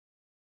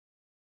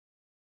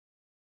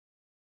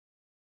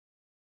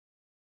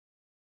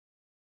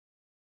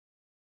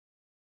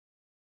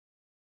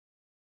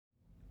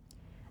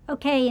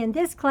Okay, in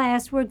this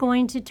class we're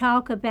going to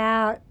talk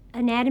about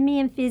anatomy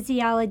and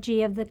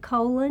physiology of the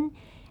colon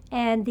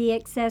and the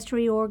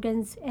accessory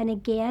organs. And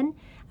again,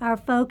 our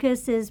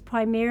focus is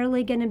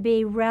primarily going to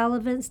be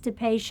relevance to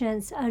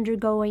patients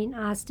undergoing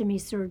ostomy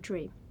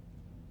surgery.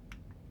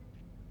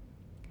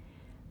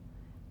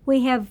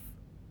 We have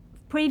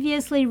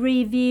previously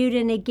reviewed,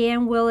 and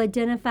again we'll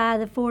identify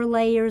the 4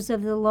 layers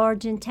of the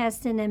large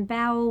intestine and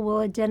bowel. We'll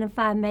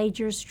identify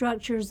major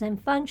structures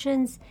and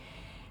functions,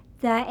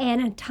 the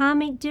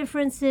anatomic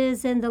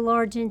differences in the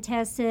large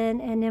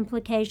intestine and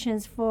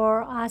implications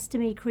for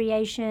ostomy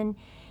creation,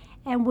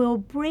 and we'll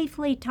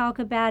briefly talk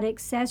about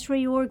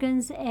accessory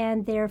organs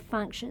and their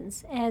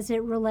functions as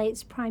it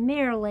relates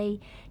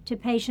primarily to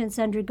patients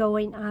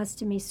undergoing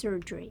ostomy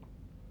surgery.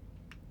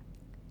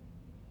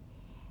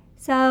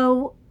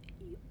 So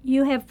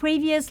you have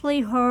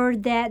previously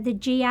heard that the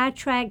GI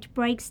tract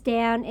breaks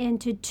down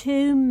into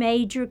 2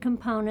 major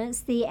components: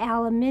 the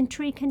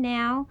alimentary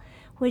canal,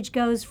 which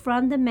goes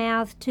from the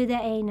mouth to the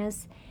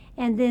anus,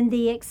 and then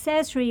the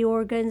accessory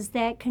organs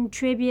that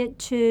contribute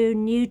to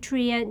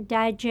nutrient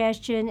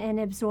digestion and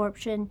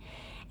absorption,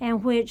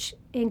 and which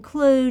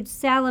include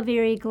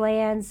salivary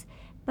glands,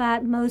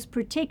 but most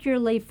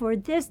particularly for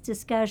this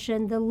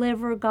discussion, the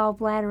liver,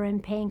 gallbladder,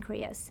 and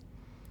pancreas.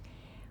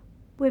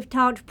 We've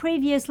talked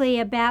previously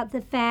about the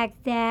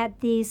fact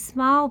that the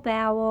small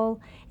bowel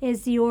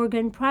is the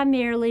organ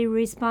primarily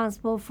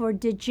responsible for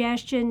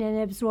digestion and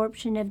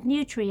absorption of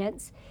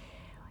nutrients.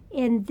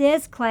 In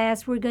this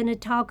class, we're going to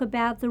talk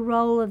about the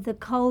role of the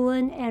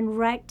colon and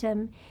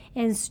rectum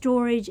in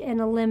storage and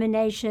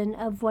elimination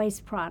of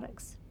waste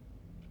products.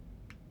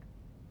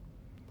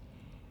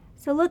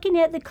 So looking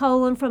at the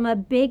colon from a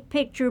big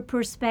picture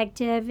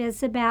perspective,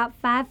 it's about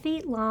 5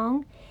 feet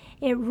long.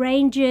 It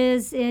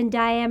ranges in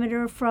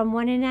diameter from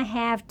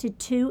 1.5 to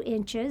 2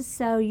 inches.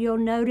 So you'll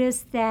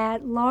notice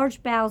that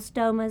large bowel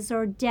stomas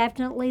are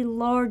definitely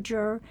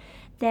larger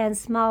than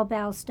small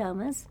bowel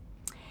stomas.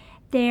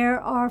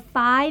 There are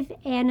 5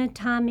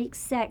 anatomic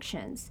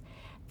sections.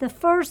 The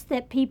first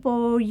that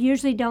people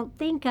usually don't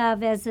think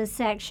of as a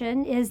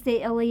section is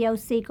the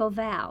ileocecal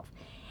valve.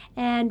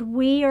 And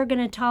we are going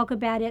to talk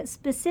about it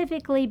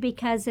specifically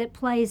because it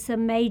plays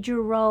some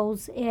major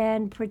roles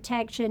in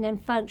protection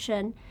and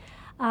function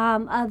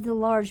of the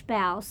large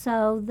bowel.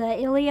 So the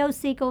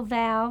ileocecal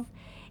valve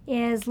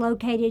is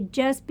located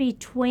just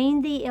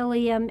between the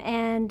ileum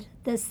and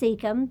the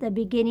cecum, the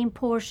beginning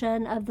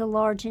portion of the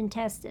large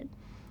intestine.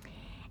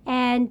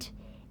 And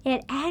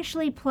it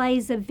actually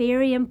plays a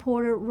very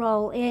important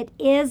role. It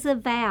is a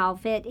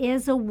valve. It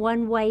is a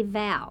one-way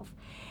valve.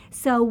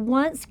 So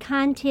once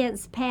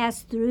contents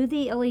pass through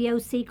the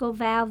ileocecal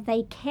valve,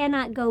 they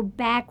cannot go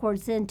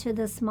backwards into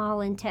the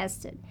small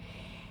intestine.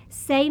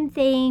 Same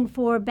thing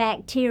for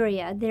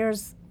bacteria.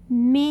 There's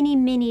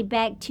many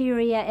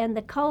bacteria in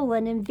the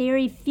colon and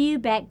very few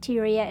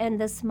bacteria in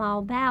the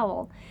small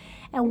bowel.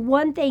 And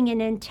one thing an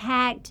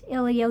intact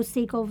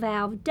ileocecal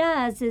valve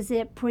does is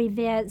it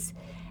prevents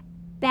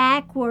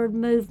backward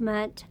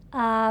movement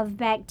of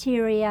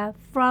bacteria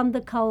from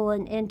the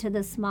colon into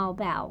the small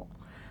bowel.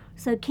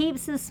 So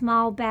keeps the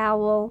small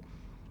bowel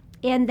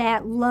in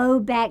that low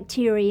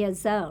bacteria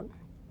zone.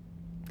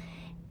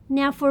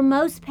 Now for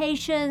most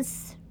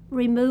patients,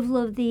 removal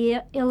of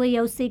the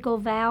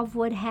ileocecal valve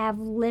would have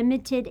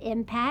limited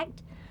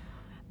impact,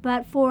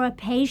 but for a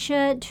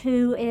patient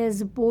who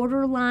is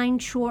borderline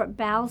short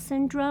bowel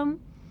syndrome,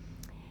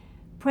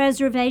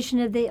 preservation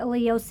of the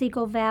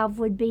ileocecal valve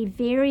would be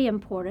very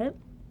important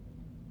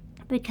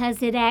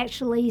because it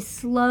actually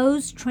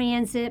slows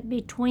transit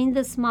between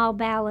the small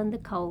bowel and the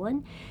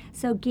colon,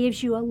 so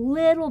gives you a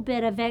little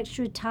bit of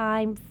extra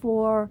time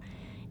for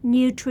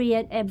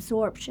nutrient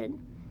absorption.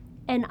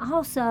 And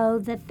also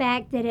the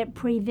fact that it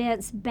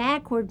prevents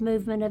backward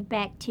movement of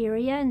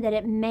bacteria and that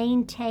it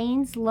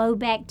maintains low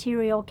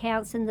bacterial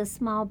counts in the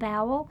small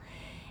bowel.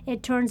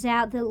 It turns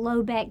out that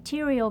low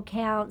bacterial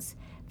counts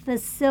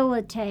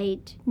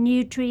facilitate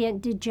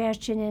nutrient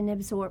digestion and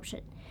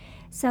absorption.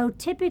 So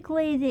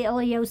typically the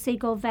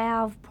ileocecal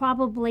valve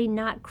probably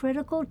not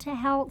critical to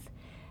health,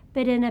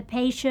 but in a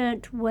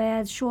patient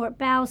with short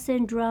bowel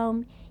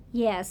syndrome,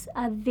 yes,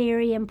 a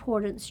very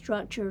important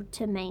structure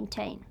to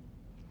maintain.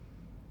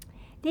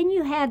 Then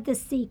you have the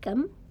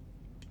cecum,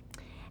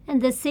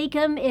 and the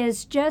cecum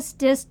is just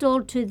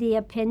distal to the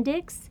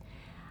appendix,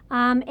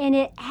 and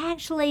it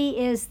actually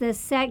is the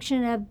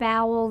section of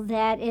bowel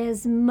that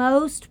is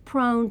most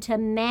prone to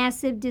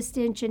massive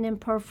distension and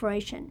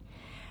perforation.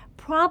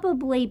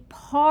 Probably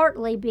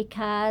partly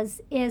because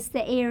it's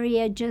the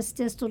area just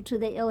distal to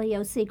the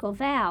ileocecal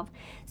valve.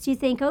 So you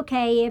think,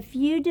 okay, if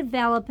you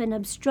develop an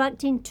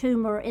obstructing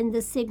tumor in the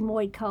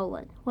sigmoid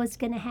colon, what's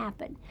going to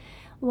happen?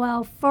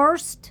 Well,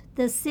 first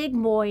the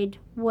sigmoid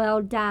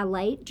will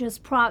dilate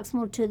just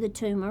proximal to the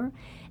tumor,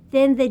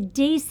 then the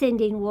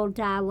descending will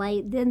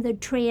dilate, then the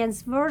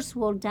transverse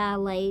will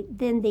dilate,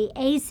 then the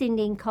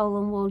ascending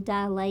colon will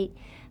dilate,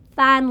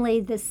 finally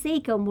the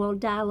cecum will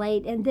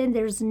dilate, and then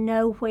there's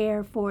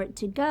nowhere for it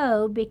to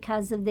go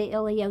because of the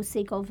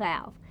ileocecal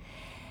valve.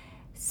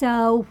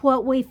 So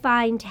what we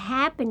find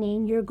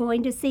happening, you're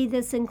going to see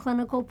this in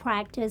clinical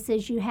practice,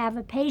 is you have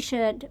a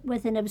patient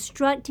with an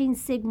obstructing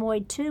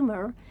sigmoid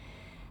tumor.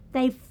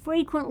 They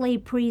frequently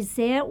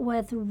present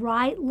with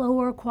right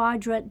lower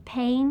quadrant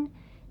pain,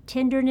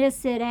 tenderness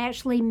that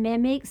actually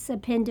mimics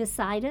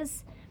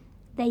appendicitis.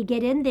 They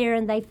get in there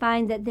and they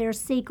find that there's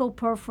cecal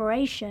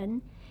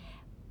perforation,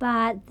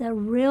 but the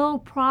real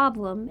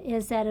problem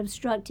is that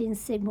obstructing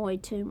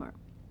sigmoid tumor.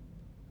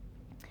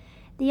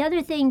 The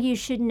other thing you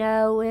should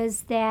know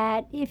is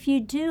that if you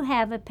do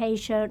have a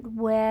patient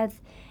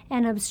with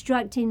an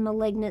obstructing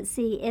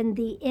malignancy and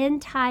the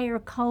entire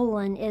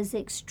colon is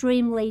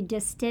extremely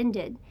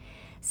distended,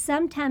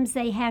 sometimes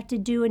they have to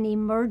do an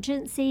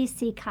emergency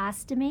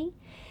cecostomy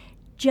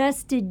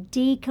just to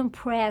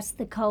decompress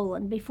the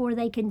colon before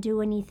they can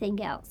do anything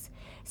else.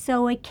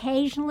 So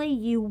occasionally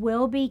you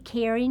will be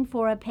caring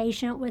for a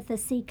patient with a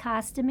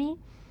cecostomy.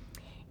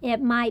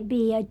 It might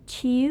be a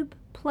tube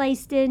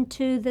placed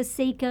into the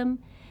cecum.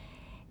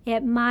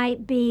 It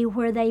might be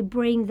where they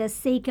bring the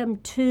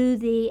cecum to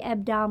the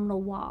abdominal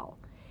wall.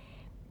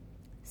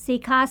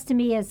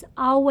 Cecostomy is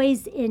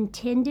always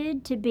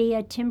intended to be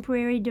a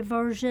temporary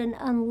diversion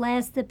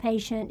unless the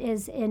patient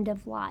is end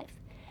of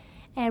life.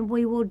 And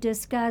we will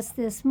discuss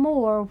this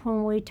more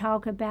when we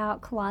talk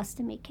about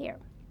colostomy care.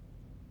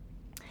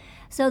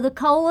 So the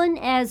colon,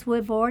 as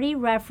we've already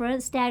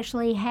referenced,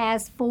 actually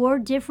has 4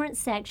 different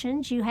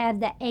sections. You have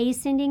the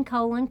ascending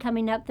colon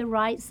coming up the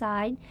right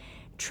side,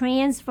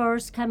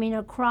 transverse coming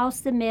across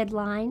the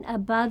midline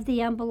above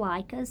the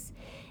umbilicus,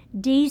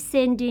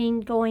 descending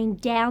going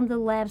down the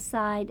left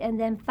side, and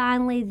then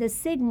finally the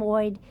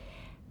sigmoid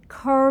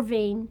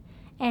curving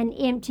and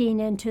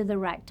emptying into the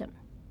rectum.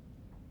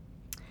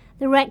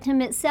 The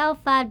rectum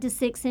itself, 5 to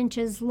 6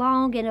 inches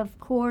long, and of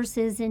course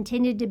is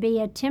intended to be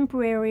a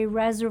temporary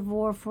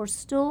reservoir for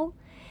stool.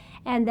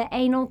 And the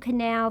anal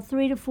canal,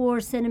 3 to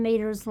 4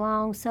 centimeters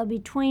long, so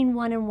between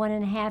 1 and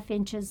 1.5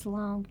 inches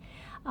long,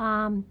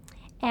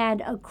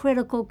 and a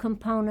critical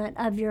component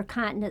of your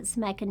continence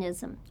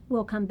mechanism.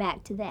 We'll come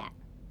back to that.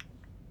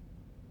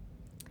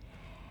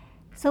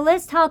 So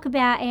let's talk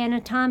about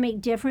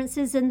anatomic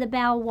differences in the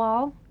bowel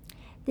wall.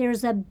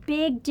 There's a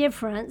big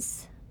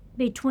difference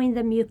between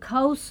the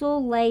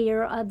mucosal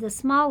layer of the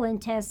small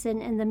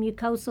intestine and the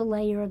mucosal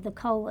layer of the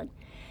colon.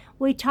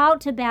 We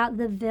talked about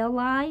the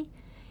villi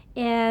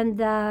and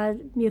the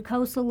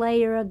mucosal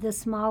layer of the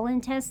small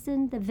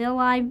intestine. The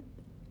villi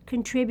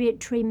contribute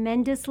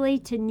tremendously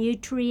to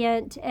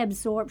nutrient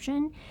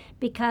absorption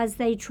because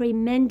they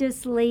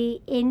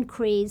tremendously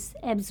increase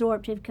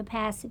absorptive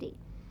capacity.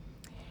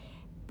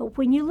 But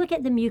when you look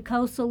at the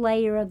mucosal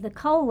layer of the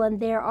colon,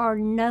 there are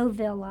no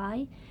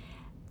villi.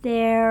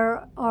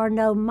 There are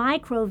no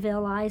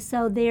microvilli,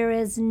 so there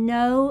is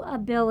no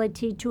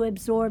ability to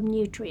absorb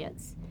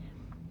nutrients.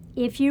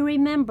 If you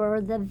remember,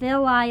 the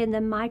villi and the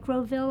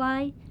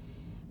microvilli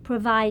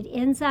provide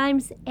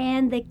enzymes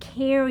and the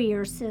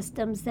carrier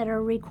systems that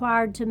are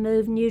required to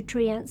move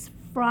nutrients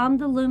from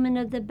the lumen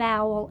of the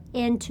bowel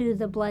into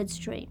the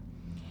bloodstream.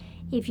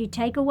 If you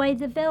take away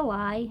the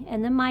villi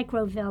and the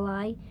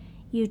microvilli,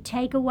 you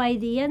take away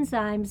the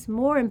enzymes.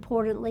 More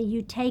importantly,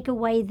 you take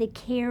away the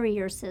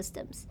carrier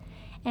systems.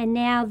 And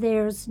now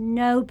there's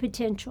no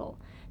potential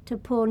to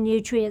pull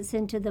nutrients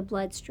into the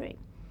bloodstream.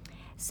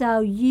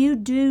 So you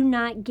do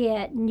not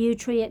get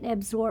nutrient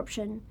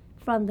absorption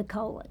from the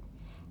colon.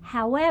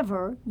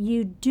 However,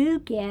 you do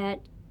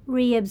get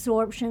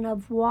reabsorption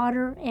of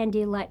water and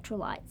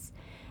electrolytes.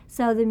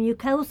 So the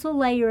mucosal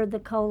layer of the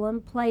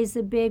colon plays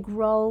a big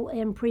role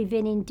in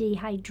preventing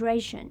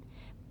dehydration,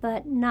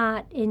 but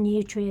not in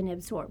nutrient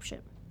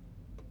absorption.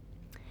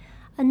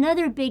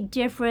 Another big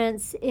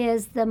difference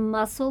is the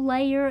muscle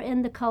layer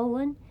in the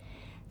colon.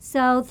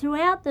 So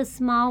throughout the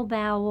small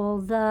bowel,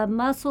 the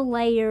muscle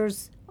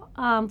layers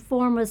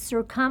form a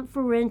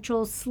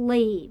circumferential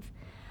sleeve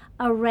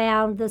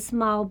around the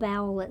small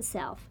bowel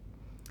itself.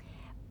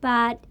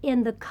 But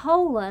in the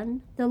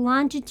colon, the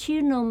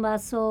longitudinal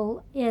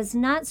muscle is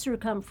not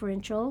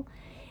circumferential.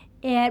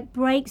 It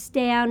breaks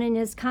down and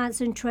is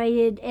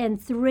concentrated in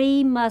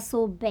 3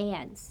 muscle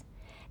bands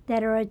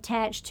that are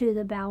attached to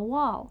the bowel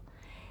wall.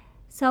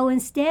 So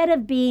instead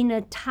of being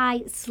a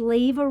tight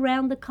sleeve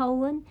around the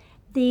colon,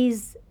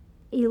 these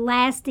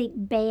elastic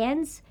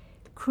bands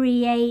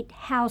create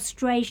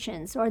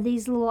haustrations, or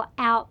these little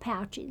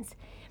outpouchings.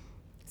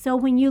 So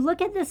when you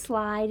look at the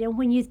slide and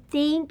when you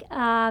think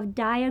of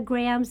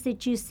diagrams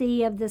that you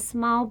see of the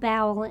small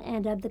bowel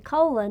and of the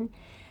colon,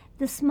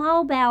 the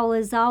small bowel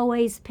is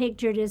always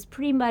pictured as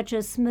pretty much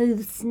a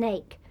smooth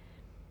snake.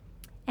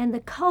 And the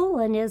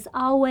colon is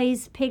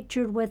always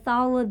pictured with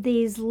all of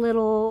these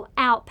little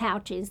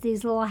outpouchings,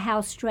 these little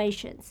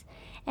haustrations.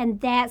 And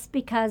that's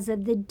because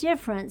of the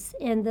difference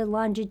in the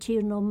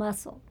longitudinal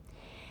muscle.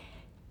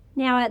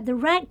 Now at the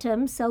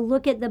rectum, so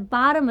look at the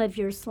bottom of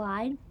your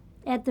slide.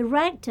 At the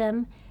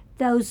rectum,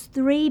 those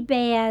 3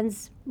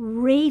 bands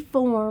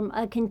reform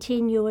a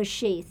continuous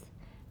sheath.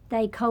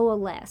 They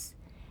coalesce.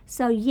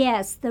 So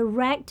yes, the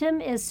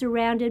rectum is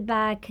surrounded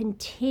by a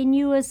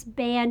continuous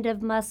band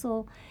of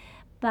muscle,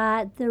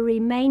 but the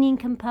remaining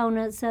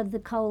components of the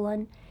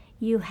colon,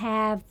 you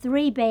have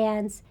 3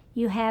 bands,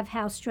 you have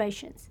house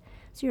striations.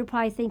 So you're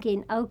probably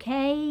thinking,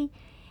 okay,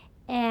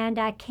 and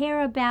I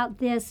care about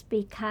this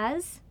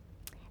because.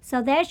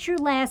 So that's your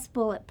last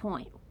bullet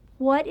point.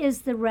 What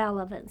is the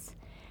relevance?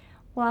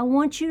 Well, I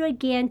want you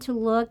again to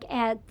look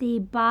at the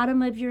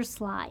bottom of your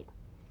slide.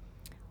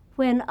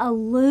 When a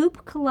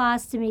loop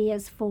colostomy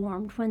is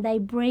formed, when they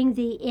bring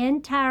the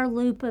entire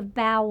loop of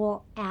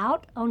bowel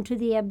out onto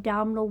the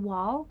abdominal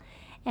wall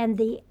and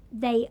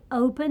they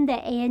open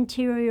the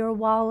anterior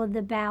wall of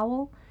the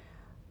bowel,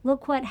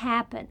 look what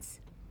happens.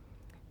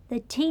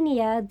 The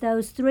tinea,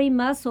 those 3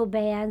 muscle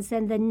bands,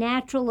 and the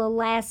natural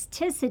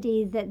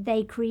elasticity that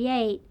they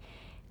create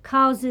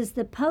causes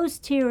the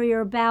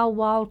posterior bowel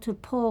wall to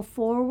pull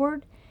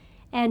forward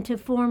and to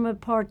form a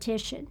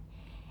partition.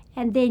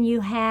 And then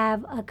you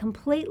have a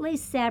completely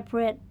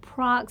separate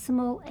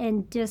proximal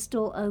and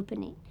distal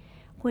opening,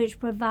 which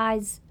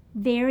provides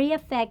very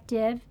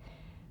effective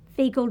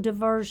fecal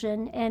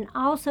diversion and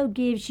also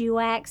gives you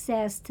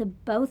access to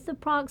both the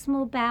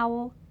proximal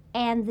bowel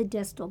and the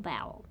distal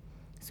bowel.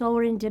 So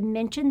we're going to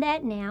mention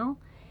that now.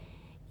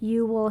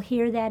 You will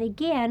hear that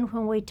again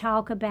when we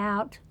talk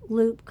about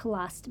loop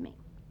colostomy.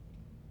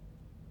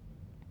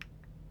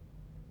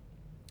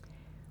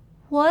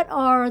 What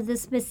are the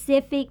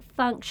specific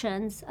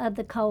functions of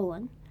the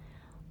colon?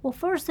 Well,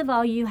 first of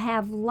all, you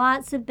have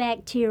lots of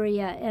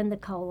bacteria in the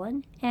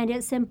colon, and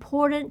it's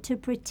important to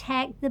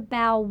protect the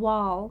bowel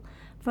wall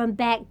from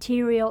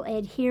bacterial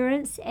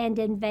adherence and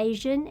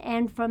invasion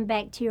and from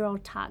bacterial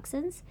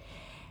toxins.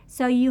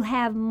 So you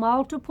have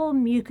multiple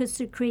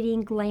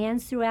mucus-secreting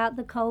glands throughout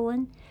the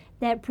colon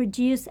that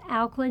produce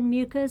alkaline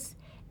mucus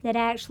that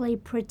actually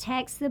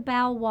protects the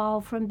bowel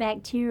wall from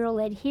bacterial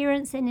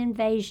adherence and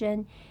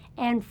invasion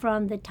and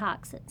from the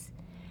toxins.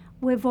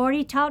 We've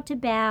already talked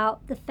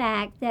about the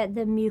fact that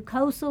the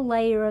mucosal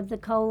layer of the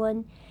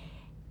colon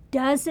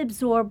does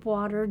absorb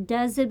water,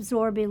 does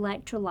absorb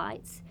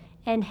electrolytes,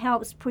 and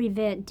helps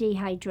prevent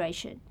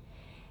dehydration.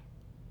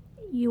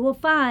 You will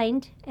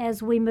find,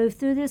 as we move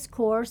through this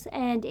course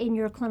and in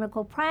your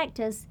clinical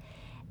practice,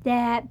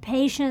 that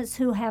patients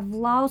who have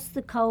lost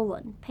the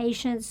colon,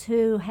 patients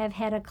who have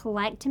had a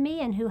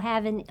colectomy and who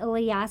have an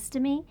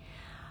ileostomy,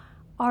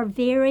 are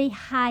very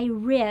high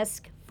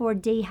risk for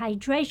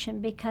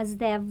dehydration because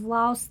they have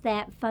lost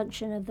that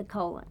function of the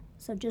colon.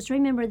 So just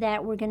remember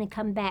that. We're going to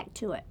come back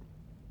to it.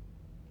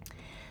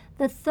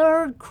 The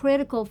third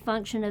critical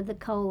function of the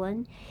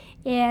colon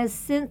is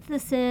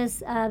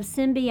synthesis of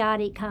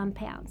symbiotic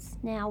compounds.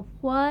 Now,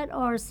 what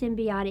are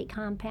symbiotic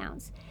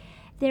compounds?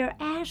 They're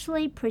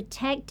actually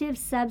protective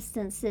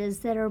substances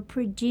that are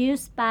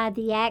produced by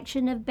the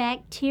action of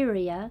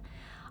bacteria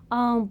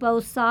on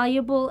both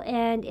soluble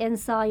and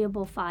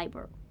insoluble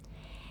fiber.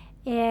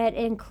 It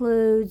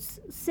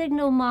includes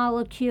signal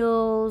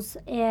molecules,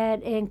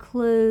 it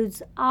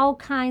includes all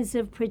kinds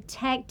of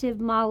protective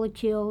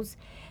molecules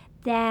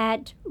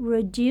that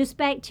reduce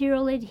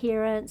bacterial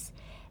adherence,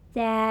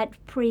 that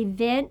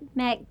prevent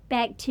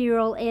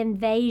bacterial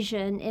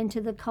invasion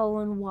into the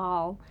colon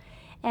wall,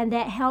 and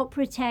that help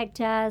protect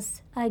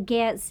us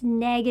against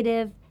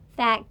negative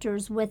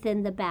factors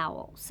within the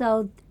bowel.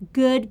 So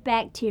good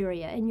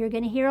bacteria, and you're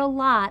going to hear a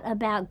lot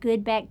about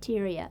good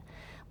bacteria.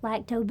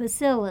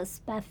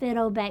 Lactobacillus,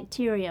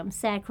 Bifidobacterium,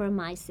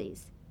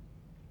 Saccharomyces.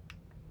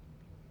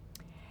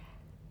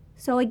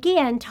 So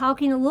again,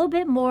 talking a little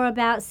bit more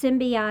about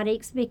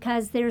symbiotics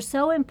because they're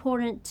so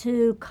important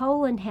to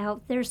colon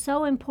health. They're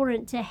so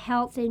important to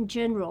health in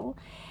general.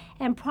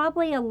 And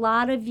probably a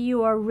lot of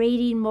you are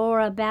reading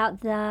more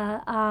about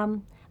the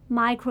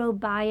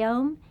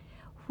microbiome,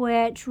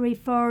 which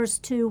refers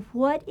to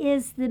what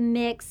is the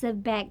mix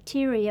of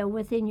bacteria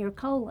within your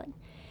colon.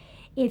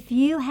 If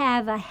you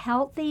have a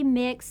healthy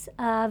mix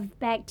of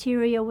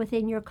bacteria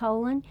within your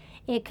colon,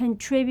 it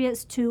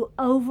contributes to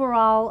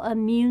overall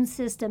immune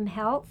system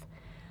health,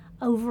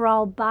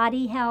 overall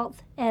body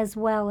health, as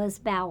well as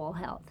bowel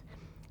health.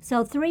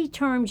 So 3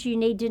 terms you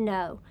need to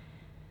know: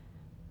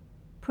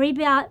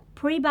 prebiotics,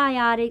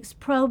 probiotics,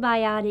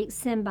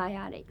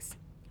 symbiotics.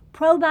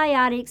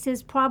 Probiotics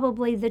is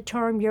probably the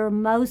term you're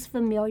most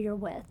familiar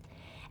with.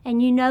 And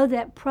you know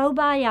that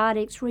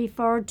probiotics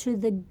refer to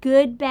the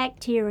good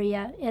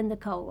bacteria in the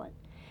colon.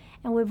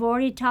 And we've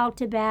already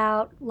talked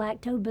about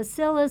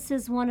lactobacillus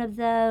is one of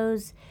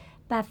those,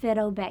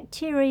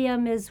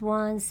 Bifidobacterium is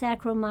one,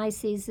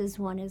 Saccharomyces is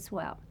one as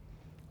well.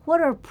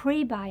 What are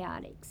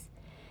prebiotics?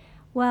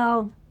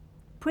 Well,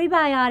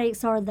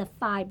 prebiotics are the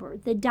fiber,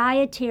 the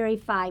dietary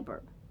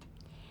fiber.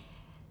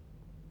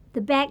 The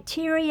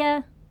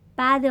bacteria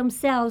by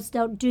themselves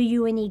don't do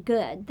you any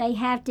good. They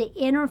have to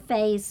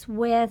interface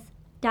with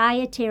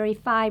dietary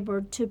fiber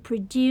to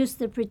produce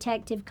the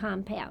protective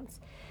compounds.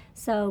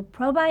 So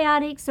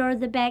probiotics are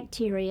the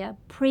bacteria,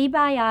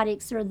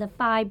 prebiotics are the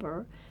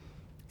fiber,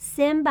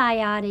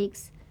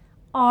 symbiotics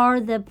are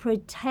the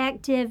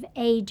protective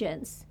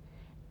agents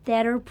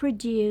that are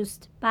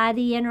produced by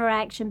the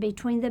interaction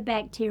between the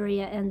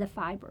bacteria and the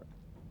fiber.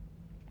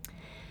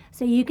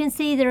 So you can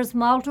see there's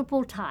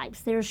multiple types.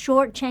 There's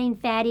short-chain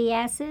fatty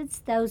acids.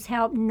 Those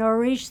help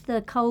nourish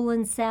the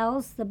colon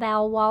cells, the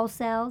bowel wall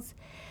cells.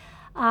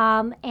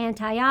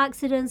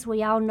 Antioxidants,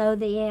 we all know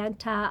the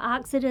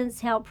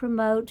antioxidants help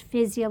promote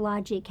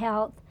physiologic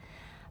health.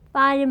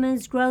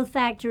 Vitamins, growth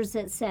factors,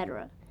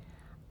 etc.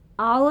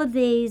 All of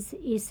these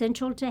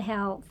essential to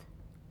health.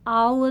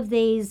 All of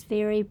these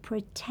very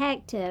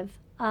protective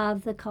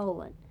of the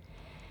colon.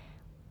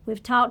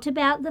 We've talked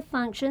about the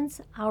functions.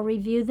 I'll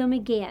review them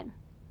again.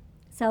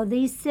 So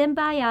these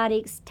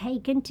symbiotics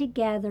taken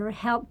together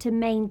help to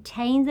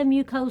maintain the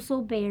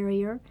mucosal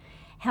barrier,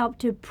 help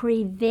to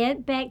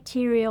prevent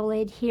bacterial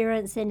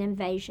adherence and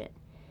invasion,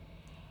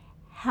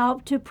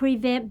 help to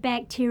prevent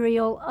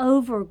bacterial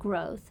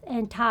overgrowth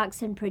and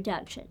toxin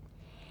production,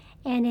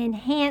 and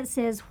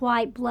enhances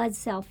white blood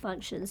cell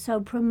function, so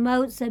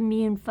promotes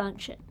immune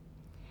function.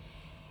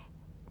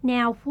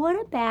 Now, what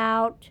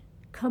about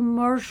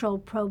commercial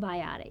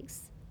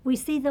probiotics? We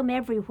see them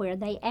everywhere.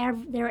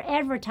 They're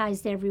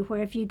advertised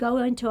everywhere. If you go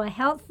into a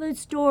health food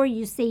store,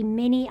 you see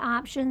many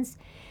options.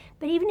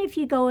 But even if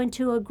you go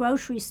into a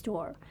grocery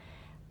store,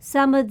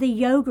 some of the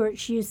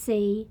yogurts you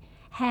see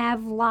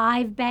have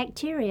live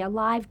bacteria,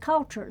 live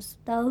cultures.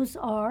 Those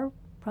are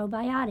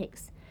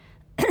probiotics.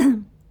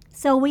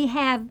 So we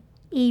have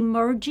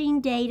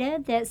emerging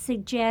data that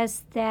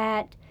suggests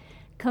that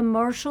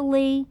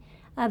commercially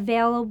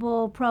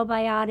available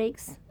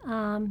probiotics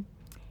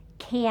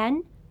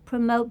can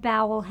promote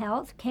bowel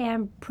health,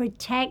 can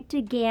protect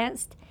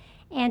against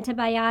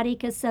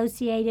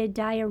antibiotic-associated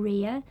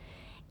diarrhea,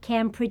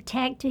 can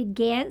protect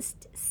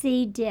against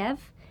C.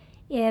 diff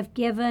if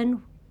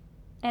given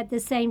at the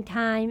same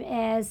time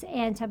as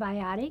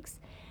antibiotics.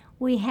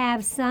 We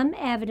have some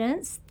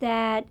evidence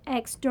that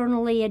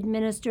externally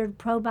administered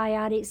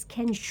probiotics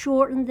can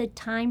shorten the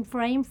time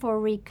frame for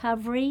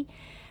recovery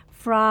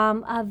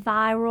from a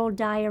viral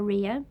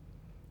diarrhea.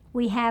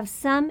 We have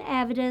some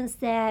evidence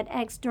that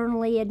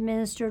externally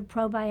administered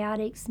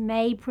probiotics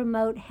may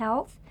promote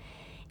health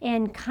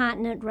in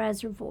continent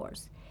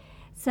reservoirs.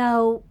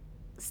 So,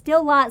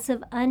 still lots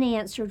of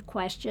unanswered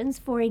questions.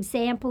 For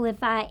example,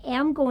 if I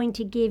am going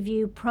to give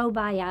you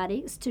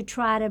probiotics to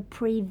try to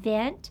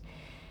prevent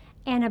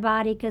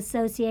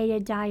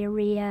antibiotic-associated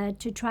diarrhea,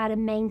 to try to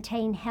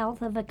maintain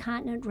health of a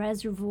continent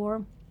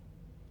reservoir,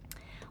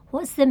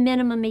 what's the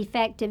minimum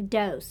effective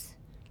dose?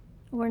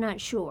 We're not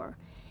sure.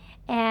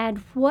 And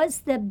what's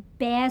the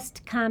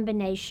best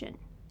combination?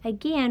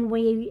 Again,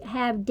 we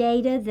have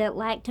data that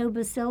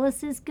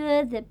lactobacillus is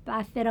good, that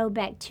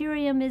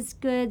bifidobacterium is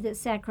good, that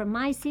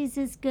Saccharomyces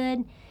is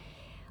good.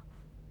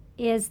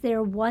 Is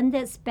there one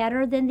that's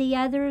better than the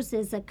others?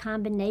 Is a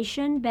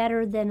combination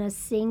better than a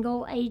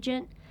single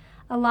agent?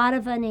 A lot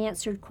of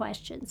unanswered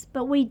questions.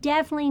 But we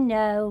definitely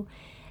know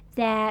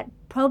that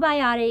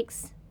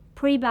probiotics,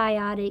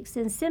 prebiotics,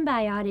 and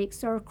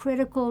symbiotics are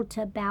critical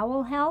to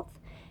bowel health,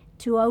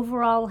 to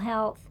overall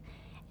health,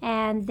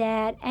 and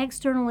that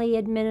externally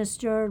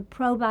administered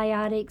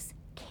probiotics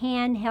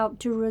can help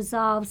to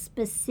resolve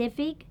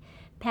specific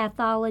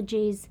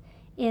pathologies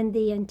in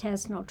the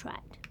intestinal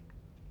tract.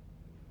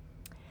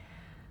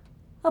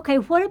 Okay,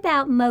 what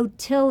about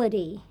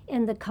motility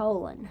in the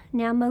colon?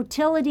 Now,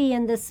 motility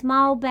in the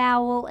small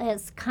bowel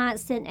is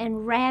constant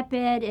and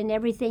rapid, and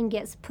everything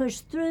gets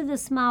pushed through the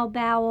small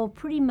bowel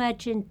pretty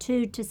much in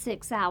 2 to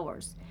 6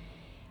 hours.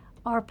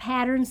 Are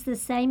patterns the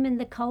same in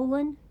the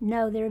colon?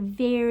 No, they're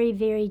very,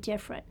 very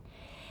different.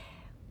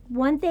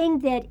 One thing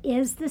that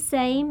is the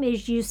same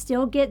is you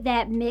still get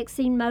that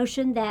mixing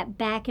motion, that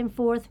back and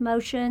forth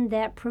motion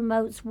that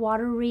promotes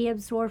water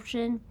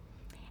reabsorption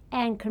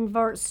and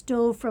converts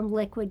stool from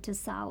liquid to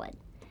solid.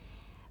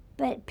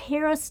 But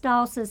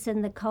peristalsis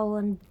in the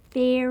colon,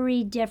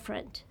 very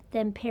different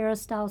than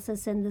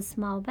peristalsis in the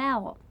small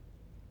bowel.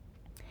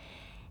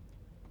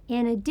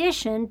 In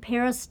addition,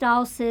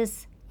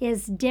 peristalsis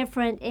is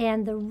different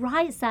in the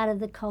right side of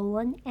the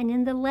colon and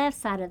in the left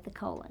side of the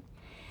colon.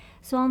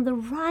 So on the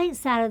right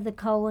side of the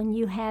colon,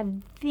 you have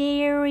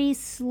very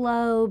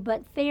slow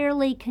but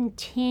fairly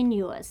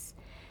continuous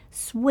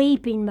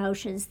sweeping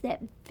motions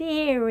that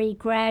very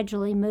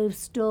gradually move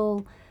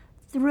stool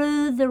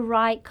through the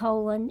right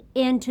colon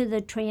into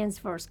the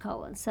transverse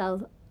colon.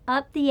 So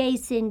up the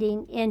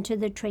ascending into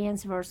the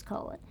transverse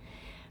colon.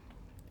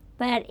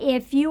 But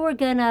if you were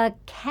going to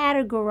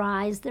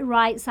categorize the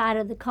right side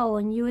of the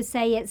colon, you would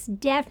say it's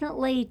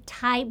definitely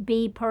type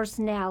B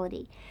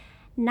personality,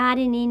 not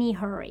in any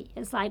hurry.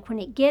 It's like when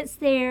it gets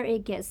there,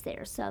 it gets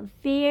there. So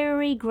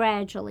very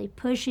gradually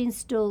pushing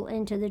stool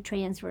into the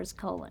transverse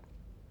colon.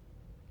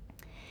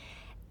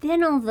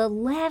 Then on the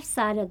left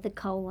side of the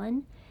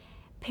colon,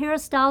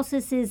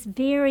 peristalsis is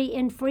very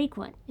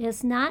infrequent.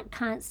 It's not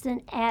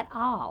constant at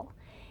all.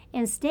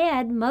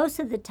 Instead, most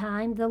of the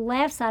time, the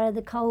left side of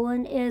the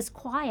colon is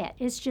quiet.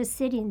 It's just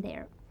sitting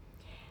there.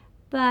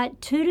 But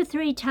 2 to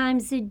 3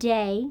 times a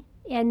day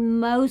in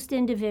most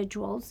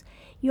individuals,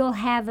 you'll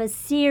have a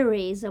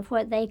series of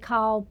what they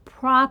call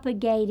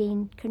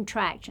propagating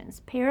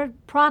contractions,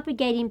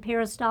 propagating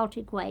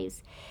peristaltic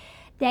waves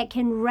that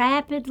can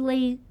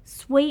rapidly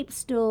sweep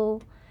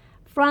stool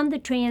from the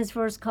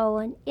transverse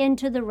colon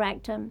into the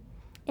rectum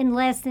in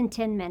less than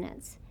 10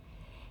 minutes.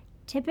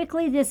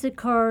 Typically, this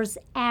occurs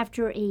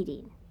after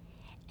eating.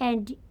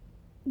 And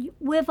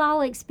we've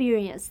all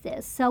experienced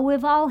this. So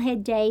we've all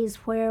had days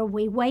where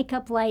we wake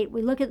up late,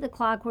 we look at the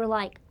clock, we're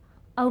like,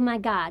 oh my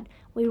God.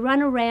 We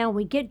run around,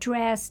 we get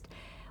dressed,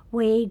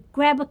 we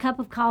grab a cup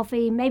of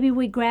coffee, maybe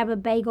we grab a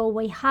bagel,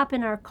 we hop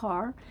in our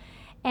car.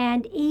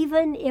 And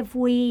even if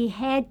we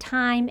had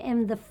time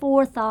and the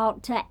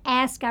forethought to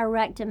ask our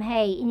rectum,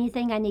 hey,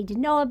 anything I need to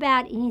know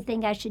about,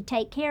 anything I should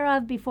take care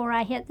of before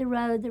I hit the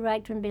road, the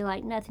rectum would be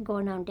like, nothing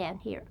going on down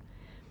here.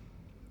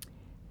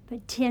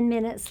 But 10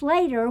 minutes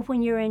later,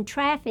 when you're in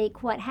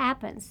traffic, what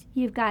happens?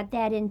 You've got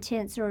that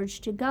intense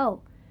urge to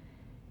go.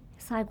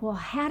 It's like, well,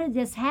 how did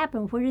this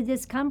happen? Where did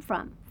this come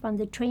from? From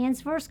the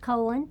transverse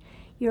colon,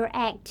 your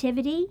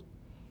activity,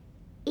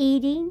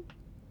 eating,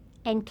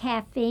 and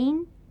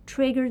caffeine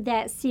triggered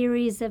that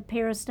series of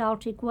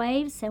peristaltic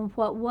waves, and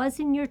what was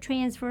in your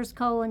transverse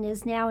colon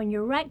is now in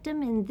your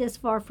rectum and this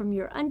far from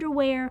your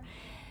underwear.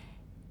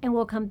 And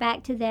we'll come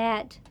back to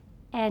that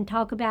and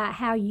talk about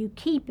how you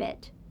keep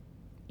it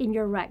in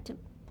your rectum.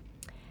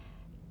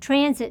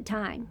 Transit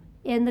time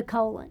in the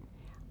colon,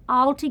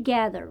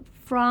 altogether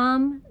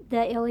from the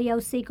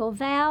ileocecal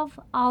valve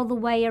all the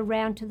way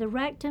around to the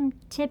rectum,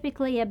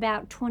 typically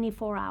about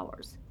 24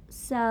 hours.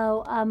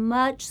 So a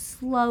much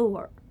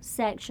slower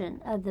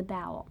section of the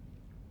bowel.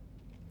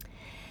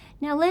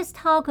 Now let's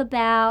talk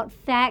about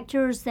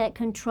factors that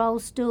control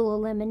stool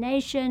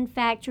elimination,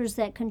 factors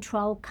that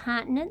control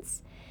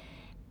continence,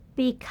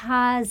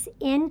 because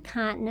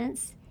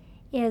incontinence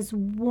is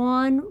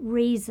one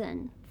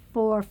reason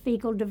for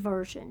fecal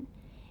diversion.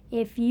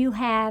 If you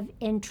have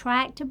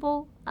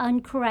intractable,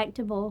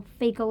 uncorrectable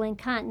fecal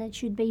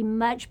incontinence, you'd be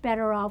much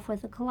better off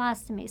with a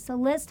colostomy. So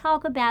let's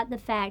talk about the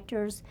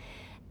factors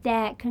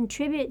that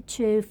contribute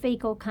to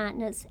fecal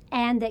continence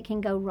and that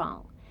can go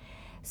wrong.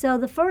 So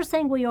the first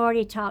thing we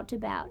already talked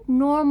about,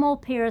 normal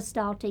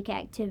peristaltic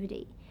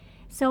activity.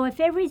 So if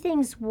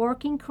everything's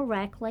working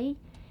correctly,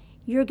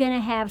 you're going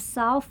to have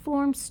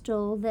soft-formed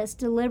stool that's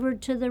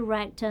delivered to the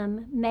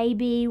rectum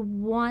maybe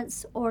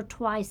once or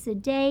twice a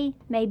day,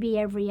 maybe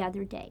every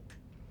other day.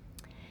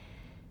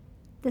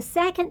 The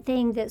second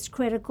thing that's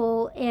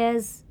critical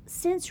is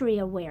sensory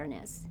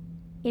awareness.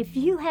 If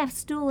you have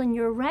stool in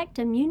your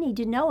rectum, you need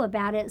to know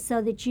about it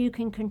so that you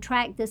can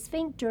contract the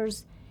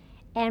sphincters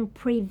and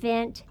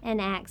prevent an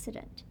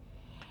accident.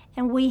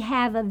 And we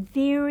have a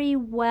very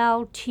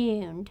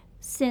well-tuned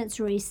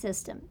sensory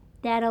system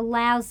that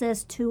allows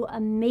us to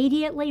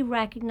immediately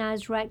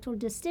recognize rectal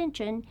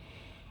distension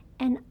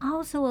and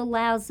also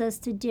allows us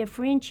to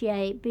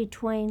differentiate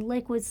between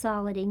liquid,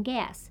 solid, and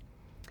gas.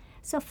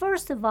 So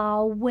first of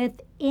all,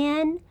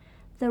 within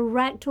the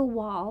rectal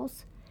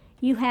walls,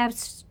 you have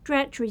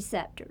stretch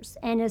receptors,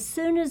 and as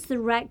soon as the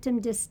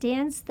rectum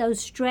distends, those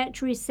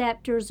stretch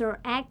receptors are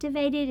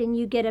activated and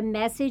you get a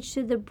message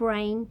to the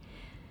brain,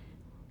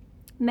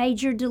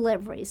 major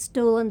delivery,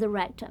 stool in the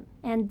rectum,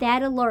 and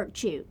that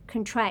alerts you,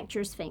 contract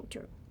your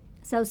sphincter.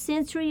 So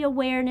sensory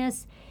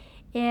awareness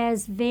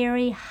is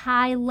very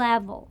high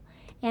level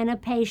in a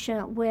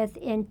patient with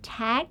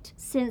intact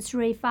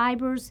sensory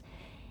fibers,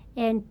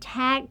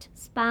 intact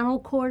spinal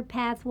cord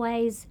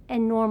pathways,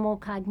 and normal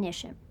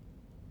cognition.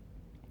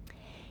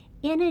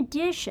 In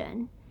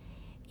addition,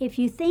 if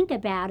you think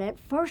about it,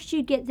 first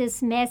you get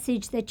this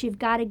message that you've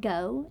got to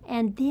go,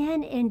 and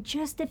then in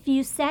just a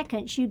few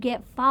seconds you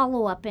get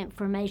follow-up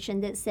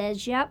information that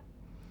says, yep,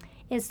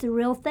 it's the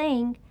real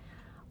thing,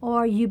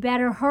 or you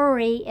better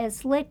hurry,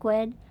 it's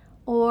liquid,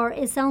 or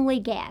it's only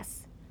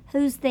gas.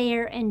 Who's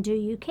there and do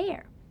you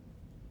care?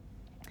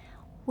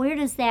 Where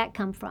does that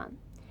come from?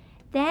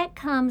 That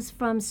comes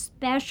from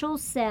special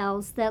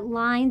cells that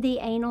line the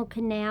anal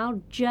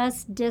canal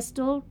just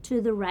distal to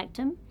the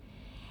rectum.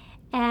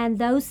 And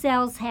those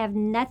cells have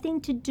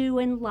nothing to do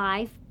in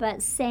life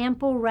but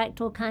sample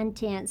rectal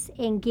contents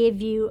and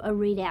give you a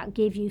readout,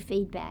 give you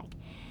feedback.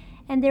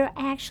 And they're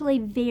actually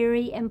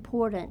very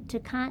important to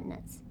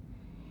continence.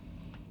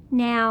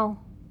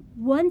 Now,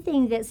 one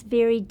thing that's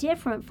very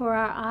different for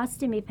our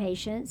ostomy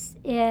patients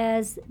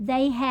is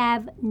they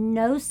have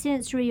no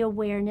sensory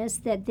awareness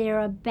that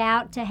they're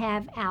about to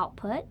have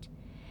output.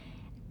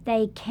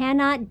 They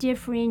cannot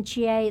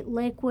differentiate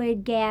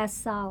liquid, gas,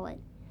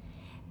 solid.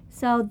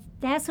 So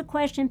that's a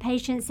question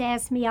patients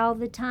ask me all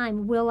the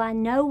time. Will I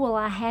know? Will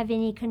I have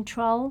any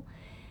control?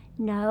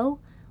 No.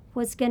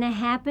 What's going to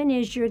happen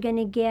is you're going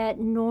to get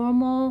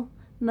normal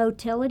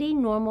motility,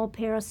 normal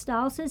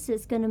peristalsis.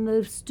 It's going to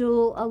move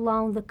stool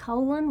along the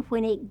colon.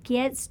 When it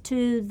gets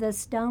to the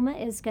stoma,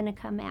 it's going to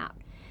come out.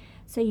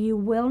 So you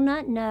will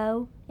not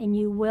know and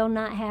you will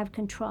not have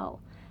control.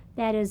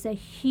 That is a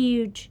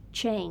huge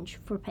change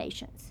for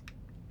patients.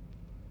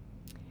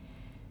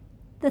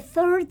 The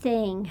third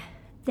thing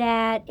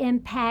that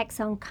impacts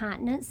on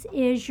continence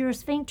is your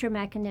sphincter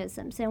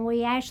mechanisms. And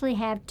we actually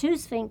have two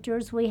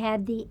sphincters. We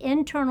have the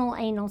internal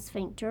anal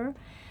sphincter,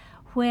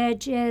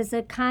 which is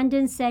a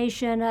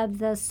condensation of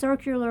the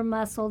circular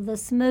muscle, the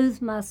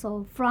smooth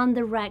muscle, from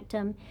the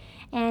rectum,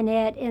 and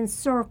it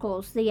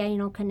encircles the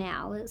anal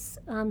canal. It's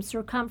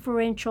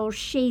circumferential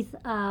sheath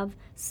of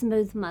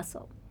smooth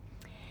muscle.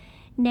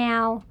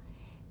 Now,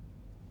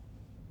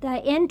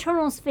 the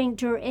internal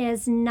sphincter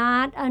is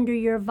not under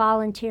your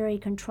voluntary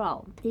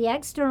control. The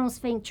external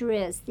sphincter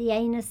is, the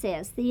anus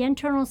is. The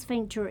internal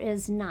sphincter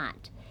is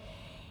not.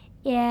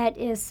 It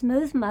is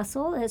smooth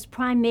muscle. It's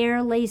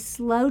primarily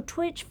slow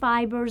twitch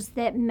fibers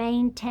that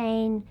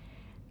maintain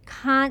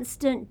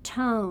constant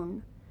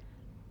tone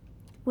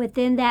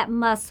within that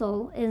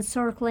muscle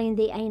encircling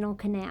the anal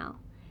canal.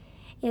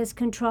 It's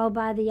controlled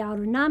by the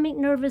autonomic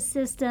nervous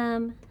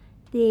system,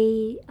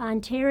 the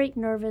enteric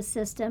nervous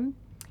system,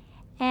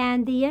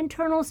 and the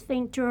internal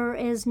sphincter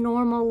is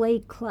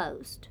normally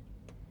closed.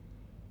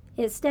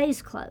 It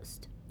stays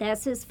closed.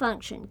 That's its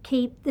function.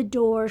 Keep the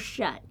door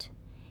shut.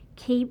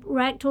 Keep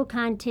rectal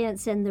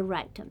contents in the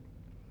rectum.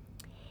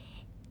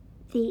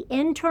 The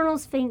internal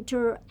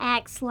sphincter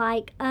acts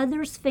like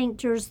other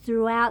sphincters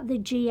throughout the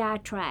GI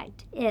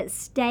tract. It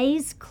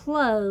stays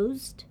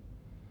closed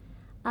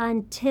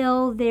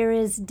until there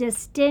is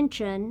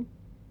distension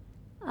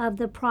of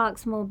the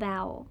proximal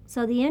bowel.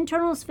 So the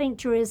internal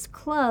sphincter is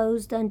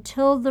closed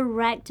until the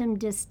rectum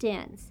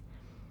distends,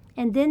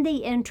 and then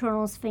the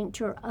internal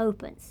sphincter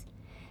opens.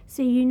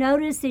 So you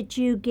notice that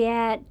you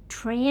get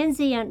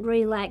transient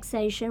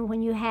relaxation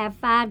when you have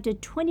 5 to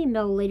 20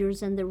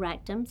 milliliters in the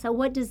rectum. So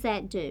what does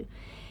that do?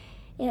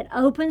 It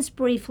opens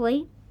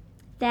briefly.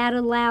 That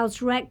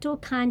allows rectal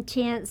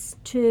contents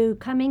to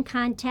come in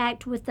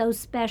contact with those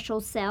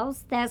special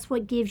cells. That's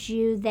what gives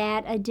you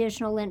that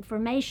additional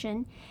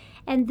information.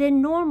 And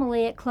then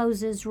normally it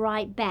closes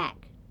right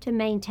back to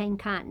maintain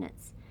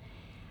continence.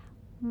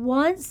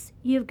 Once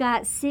you've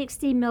got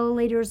 60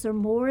 milliliters or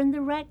more in the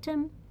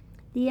rectum,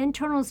 the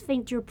internal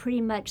sphincter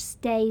pretty much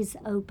stays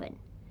open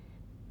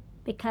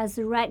because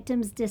the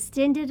rectum's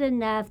distended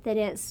enough that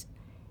it's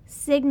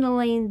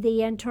signaling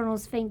the internal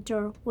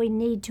sphincter we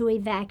need to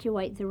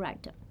evacuate the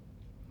rectum.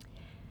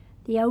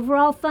 The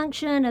overall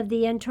function of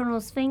the internal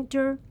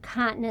sphincter,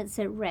 continence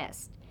at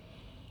rest.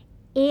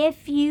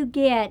 If you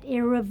get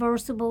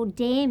irreversible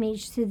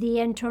damage to the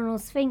internal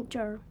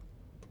sphincter,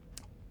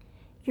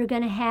 you're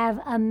going to have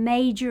a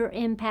major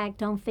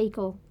impact on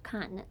fecal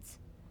continence.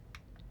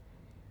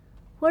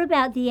 What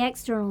about the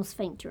external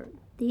sphincter?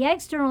 The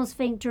external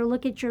sphincter,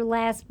 look at your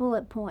last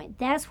bullet point.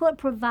 That's what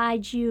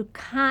provides you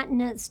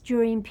continence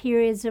during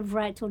periods of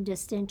rectal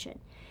distension.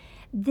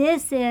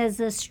 This is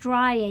a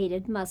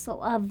striated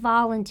muscle, a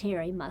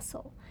voluntary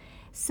muscle.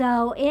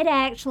 So it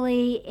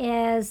actually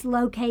is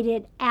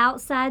located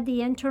outside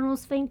the internal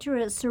sphincter.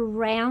 It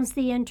surrounds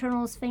the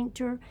internal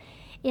sphincter.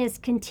 It's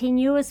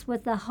continuous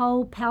with the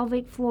whole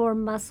pelvic floor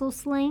muscle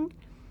sling.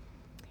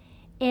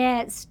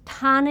 It's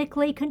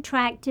tonically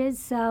contracted,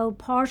 so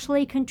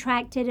partially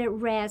contracted at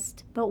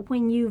rest, but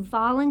when you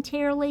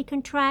voluntarily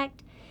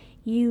contract,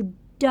 you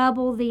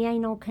double the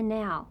anal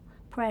canal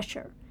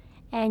pressure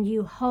and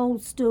you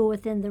hold stool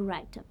within the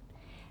rectum.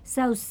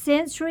 So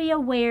sensory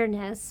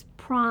awareness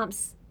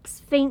prompts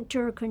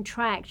sphincter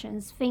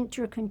contraction.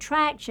 Sphincter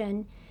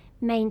contraction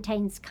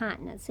maintains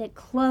continence. It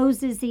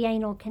closes the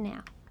anal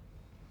canal.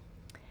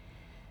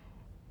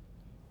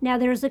 Now,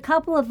 there's a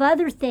couple of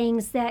other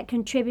things that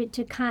contribute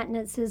to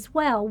continence as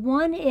well.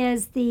 One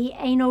is the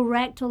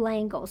anorectal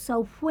angle.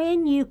 So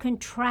when you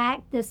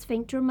contract the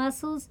sphincter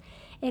muscles,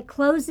 it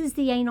closes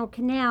the anal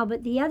canal,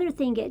 but the other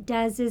thing it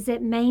does is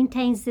it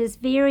maintains this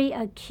very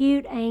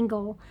acute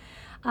angle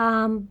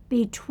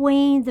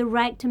between the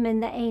rectum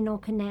and the anal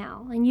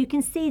canal. And you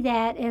can see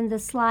that in the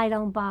slide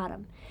on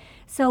bottom.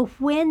 So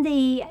when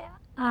the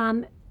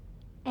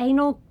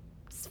anal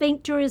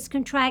sphincter is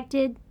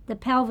contracted, the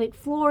pelvic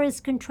floor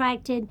is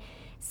contracted.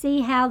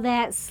 See how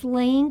that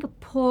sling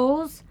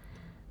pulls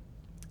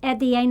at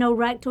the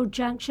anorectal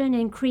junction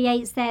and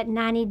creates that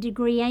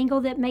 90-degree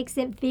angle that makes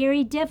it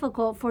very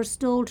difficult for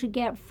stool to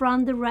get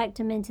from the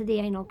rectum into the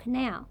anal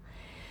canal.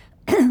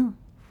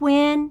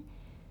 When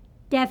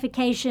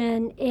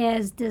defecation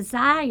is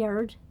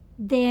desired,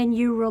 then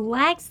you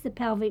relax the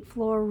pelvic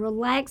floor,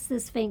 relax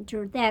the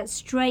sphincter. That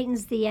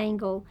straightens the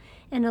angle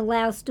and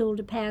allows stool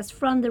to pass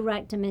from the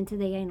rectum into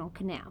the anal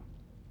canal.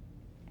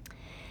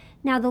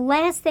 Now, the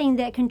last thing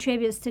that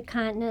contributes to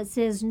continence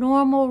is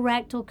normal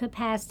rectal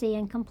capacity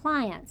and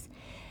compliance.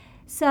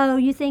 So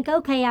you think,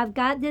 okay, I've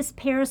got this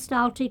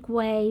peristaltic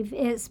wave.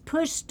 It's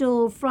pushed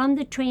stool from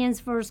the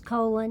transverse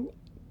colon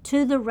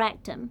to the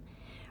rectum.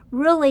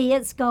 Really,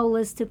 its goal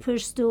is to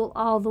push stool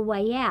all the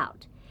way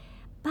out.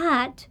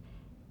 But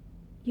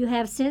you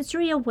have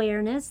sensory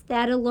awareness.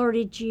 That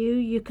alerted you.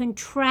 You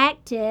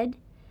contracted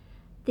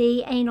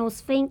the anal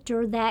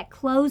sphincter. That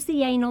closed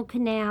the anal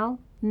canal,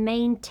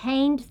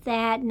 maintained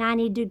that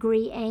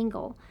 90-degree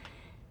angle.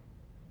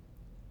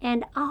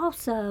 And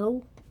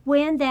also,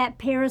 when that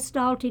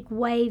peristaltic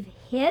wave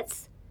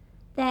hits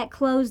that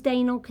closed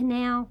anal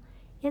canal,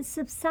 it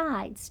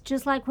subsides,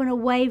 just like when a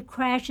wave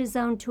crashes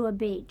onto a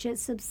beach, it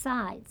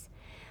subsides.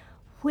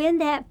 When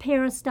that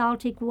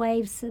peristaltic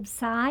wave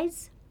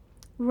subsides,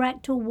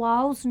 rectal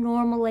walls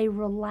normally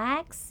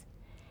relax,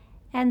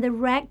 and the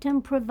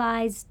rectum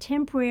provides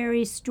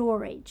temporary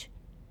storage.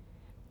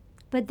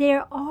 But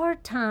there are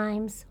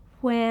times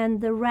when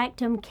the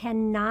rectum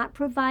cannot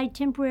provide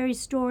temporary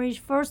storage.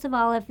 First of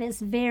all, if it's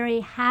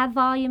very high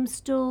volume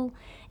stool,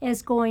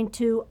 it's going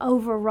to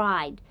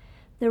override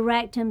the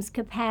rectum's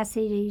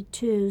capacity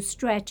to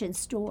stretch and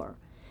store.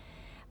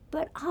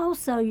 But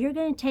also, you're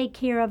going to take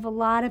care of a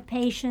lot of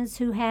patients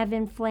who have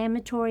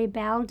inflammatory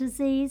bowel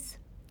disease,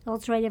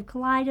 ulcerative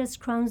colitis,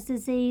 Crohn's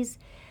disease,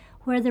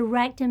 where the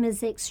rectum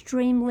is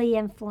extremely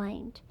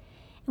inflamed.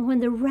 And when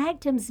the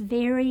rectum's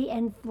very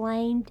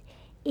inflamed,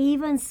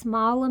 even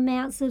small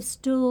amounts of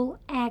stool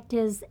act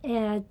as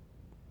a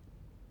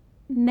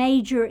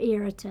major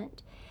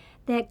irritant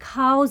that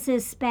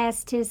causes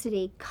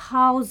spasticity,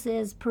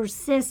 causes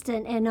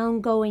persistent and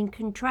ongoing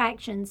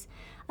contractions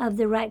of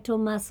the rectal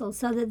muscle,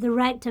 so that the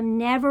rectum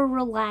never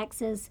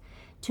relaxes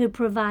to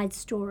provide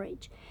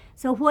storage.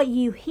 So what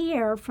you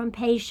hear from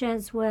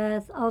patients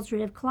with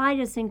ulcerative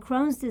colitis and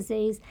Crohn's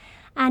disease,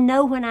 I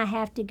know when I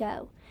have to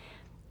go.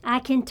 I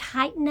can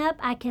tighten up,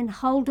 I can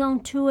hold on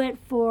to it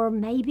for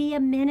maybe a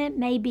minute,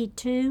 maybe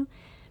two,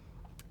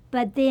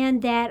 but then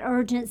that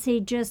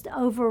urgency just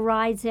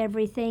overrides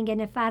everything,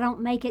 and if I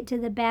don't make it to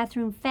the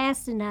bathroom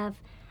fast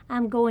enough,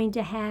 I'm going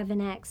to have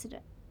an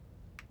accident.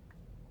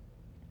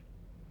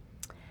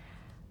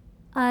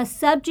 A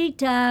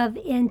subject of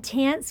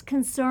intense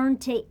concern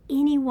to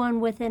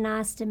anyone with an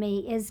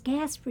ostomy is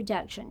gas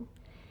production,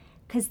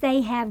 because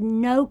they have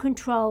no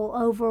control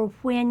over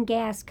when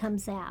gas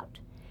comes out.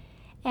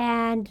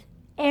 And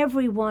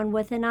everyone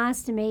with an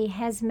ostomy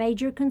has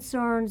major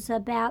concerns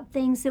about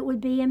things that would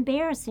be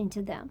embarrassing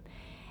to them.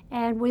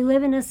 And we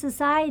live in a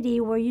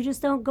society where you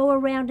just don't go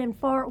around and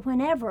fart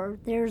whenever.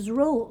 There's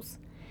rules.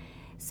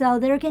 So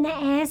they're going to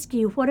ask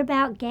you, what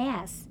about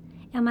gas?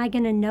 Am I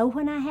going to know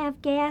when I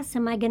have gas?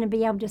 Am I going to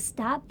be able to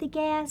stop the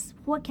gas?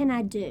 What can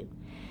I do?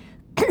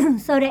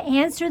 So to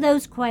answer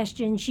those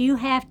questions, you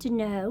have to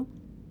know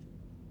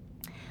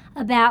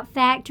about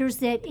factors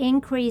that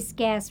increase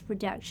gas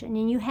production,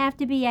 and you have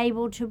to be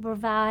able to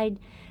provide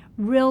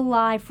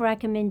real-life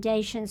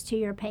recommendations to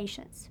your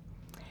patients.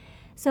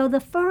 So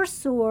the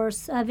first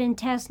source of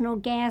intestinal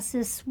gas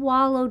is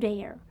swallowed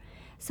air.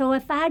 So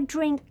if I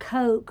drink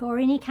Coke or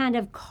any kind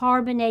of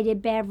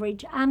carbonated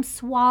beverage, I'm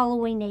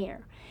swallowing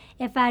air.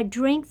 If I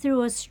drink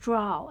through a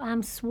straw,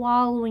 I'm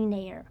swallowing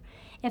air.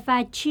 If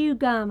I chew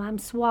gum, I'm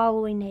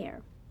swallowing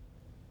air.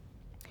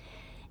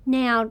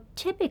 Now,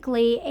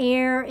 typically,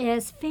 air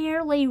is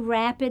fairly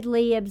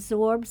rapidly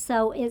absorbed,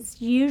 so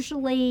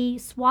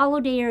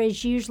swallowed air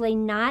is usually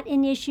not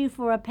an issue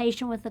for a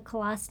patient with a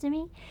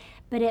colostomy,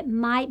 but it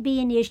might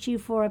be an issue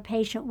for a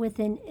patient with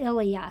an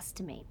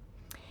ileostomy.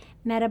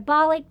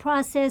 Metabolic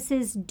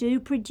processes do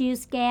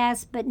produce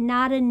gas, but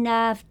not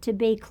enough to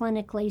be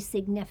clinically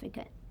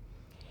significant.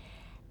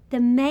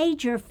 The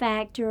major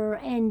factor,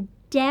 and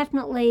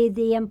definitely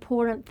the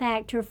important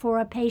factor for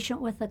a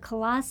patient with a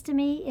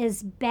colostomy,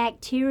 is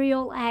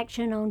bacterial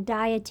action on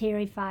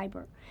dietary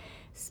fiber,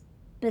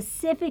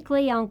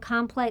 specifically on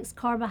complex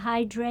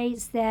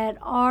carbohydrates that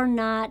are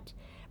not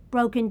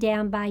broken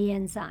down by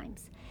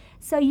enzymes.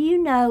 So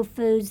you know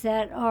foods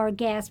that are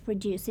gas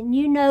producing.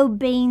 You know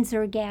beans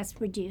are gas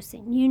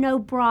producing. You know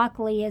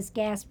broccoli is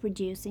gas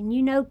producing.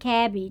 You know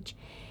cabbage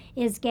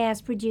is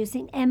gas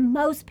producing, and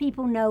most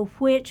people know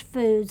which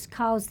foods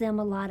cause them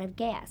a lot of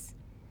gas.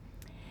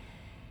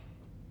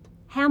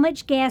 How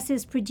much gas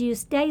is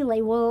produced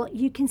daily? Well,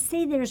 you can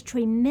see there's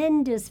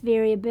tremendous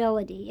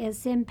variability.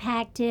 It's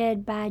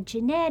impacted by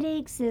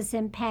genetics, it's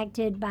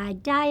impacted by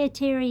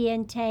dietary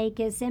intake,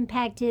 it's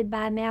impacted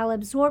by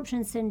malabsorption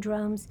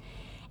syndromes,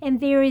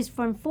 and varies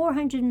from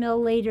 400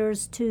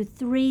 milliliters to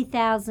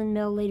 3,000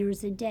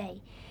 milliliters a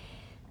day.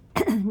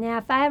 Now,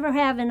 if I ever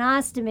have an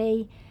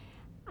ostomy,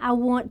 I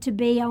want to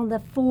be on the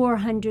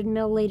 400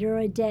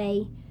 milliliter a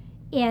day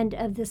end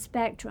of the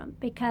spectrum,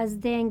 because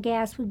then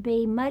gas would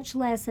be much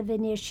less of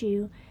an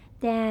issue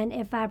than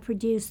if I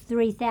produce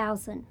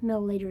 3,000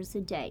 milliliters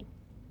a day.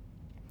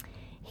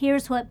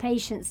 Here's what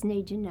patients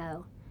need to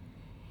know.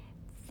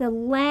 The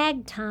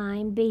lag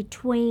time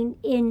between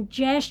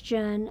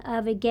ingestion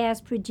of a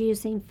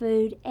gas-producing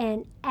food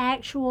and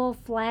actual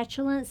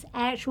flatulence,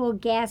 actual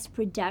gas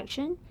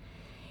production,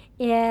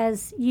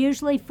 is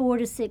usually 4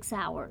 to 6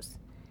 hours.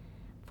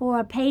 For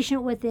a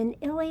patient with an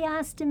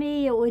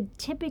ileostomy, it would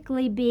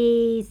typically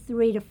be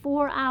 3 to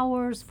 4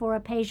 hours. For a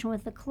patient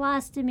with a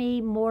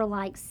colostomy, more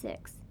like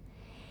 6.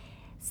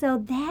 So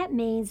that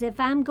means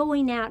if I'm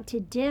going out to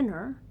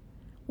dinner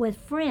with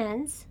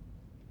friends,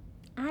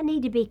 I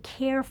need to be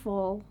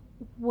careful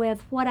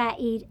with what I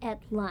eat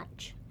at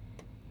lunch,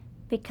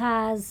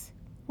 because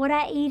what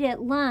I eat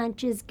at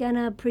lunch is going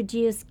to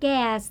produce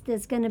gas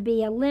that's going to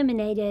be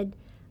eliminated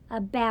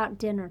about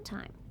dinner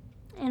time.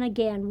 And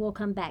again, we'll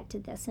come back to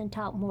this and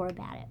talk more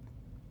about it.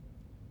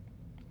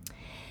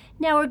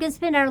 Now we're going to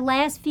spend our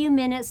last few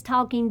minutes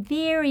talking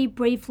very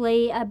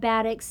briefly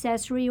about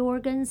accessory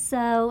organs.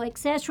 So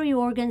accessory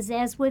organs,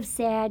 as we've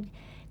said,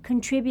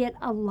 contribute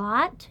a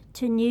lot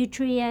to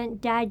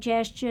nutrient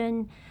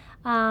digestion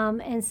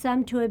and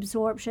some to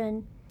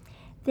absorption,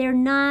 they're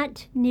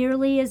not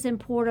nearly as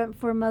important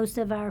for most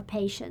of our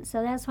patients.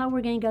 So that's why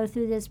we're going to go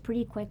through this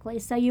pretty quickly.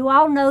 So you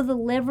all know the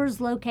liver is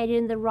located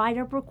in the right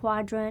upper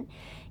quadrant.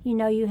 You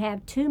know, you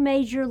have two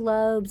major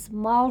lobes,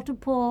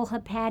 multiple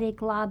hepatic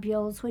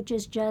lobules, which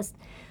is just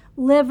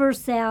liver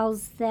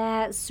cells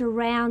that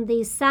surround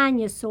these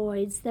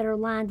sinusoids that are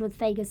lined with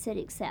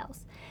phagocytic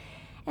cells.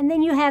 And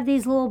then you have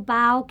these little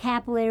bile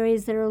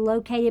capillaries that are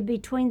located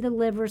between the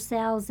liver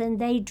cells, and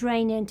they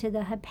drain into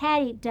the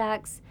hepatic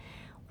ducts,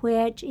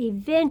 which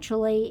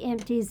eventually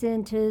empties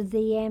into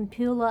the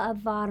ampulla of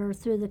Vater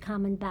through the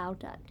common bile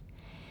duct.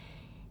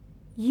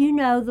 You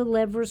know the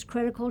liver is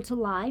critical to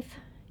life.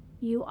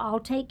 You all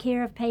take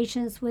care of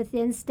patients with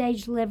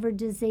end-stage liver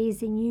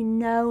disease, and you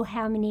know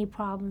how many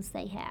problems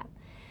they have.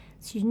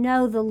 So you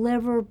know the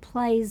liver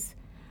plays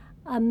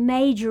a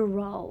major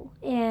role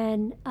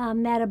in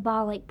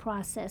metabolic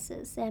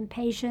processes, and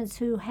patients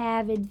who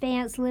have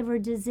advanced liver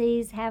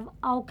disease have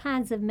all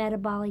kinds of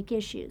metabolic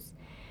issues.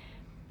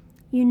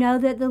 You know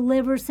that the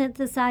liver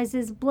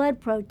synthesizes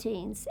blood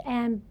proteins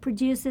and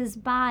produces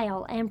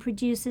bile and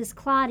produces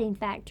clotting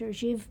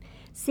factors. You've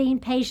seen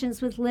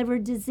patients with liver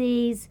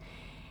disease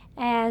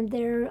and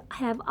they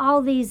have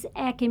all these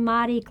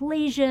ecchymotic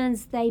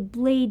lesions. They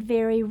bleed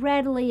very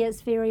readily.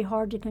 It's very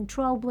hard to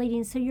control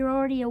bleeding, so you're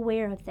already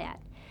aware of that.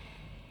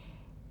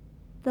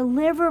 The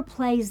liver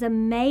plays a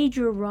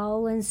major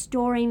role in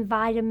storing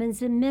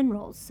vitamins and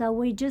minerals. So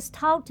we just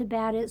talked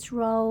about its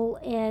role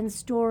in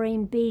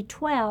storing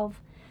B12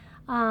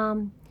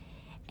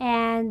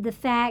 and the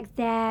fact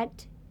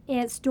that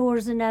it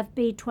stores enough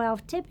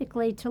B12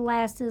 typically to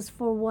last us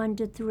for 1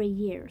 to 3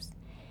 years.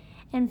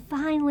 And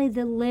finally,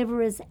 the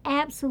liver is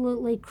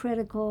absolutely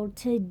critical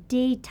to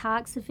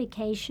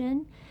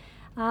detoxification.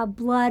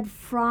 Blood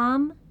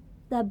from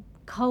the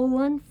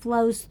colon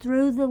flows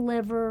through the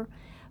liver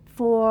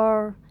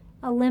for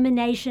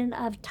elimination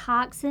of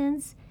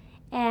toxins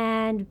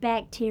and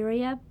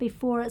bacteria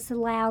before it's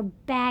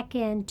allowed back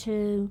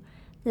into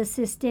the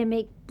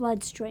systemic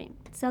bloodstream.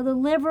 So the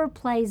liver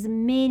plays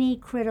many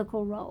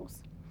critical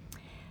roles.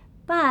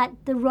 But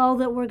the role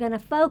that we're going to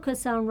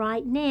focus on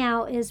right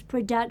now is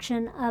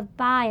production of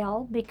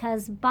bile,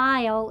 because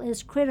bile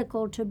is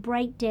critical to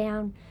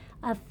breakdown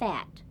of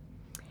fat.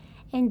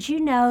 And you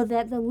know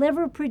that the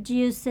liver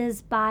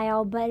produces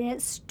bile, but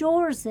it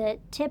stores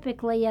it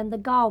typically in the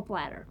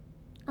gallbladder,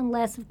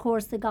 unless, of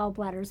course, the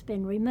gallbladder's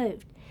been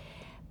removed.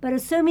 But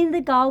assuming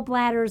the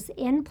gallbladder's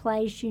in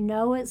place, you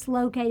know it's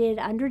located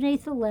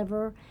underneath the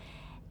liver,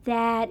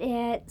 that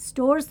it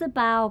stores the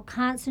bile,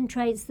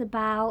 concentrates the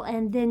bile,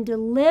 and then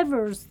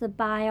delivers the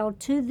bile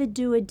to the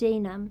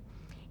duodenum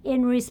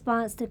in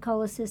response to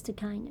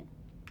cholecystokinin.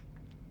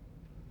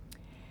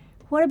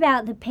 What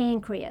about the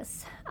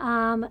pancreas?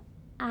 I'm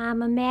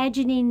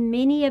imagining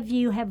many of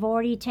you have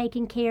already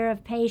taken care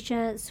of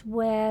patients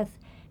with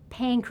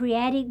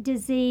pancreatic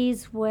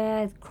disease,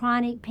 with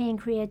chronic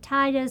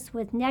pancreatitis,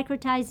 with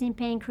necrotizing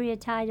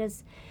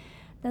pancreatitis.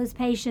 Those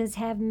patients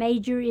have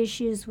major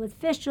issues with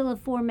fistula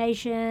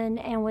formation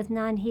and with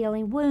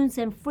non-healing wounds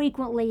and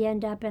frequently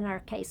end up in our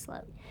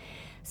caseload.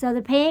 So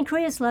the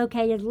pancreas,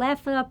 located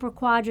left upper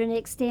quadrant,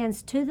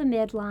 extends to the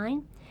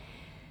midline.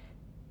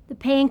 The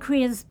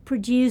pancreas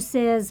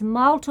produces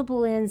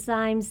multiple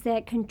enzymes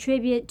that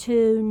contribute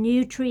to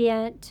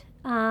nutrient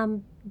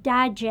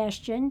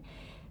digestion,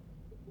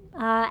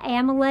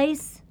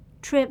 amylase,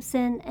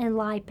 trypsin, and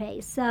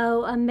lipase.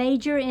 So a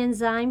major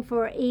enzyme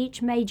for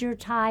each major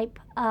type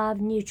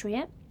of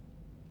nutrient.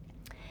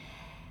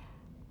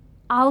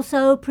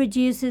 Also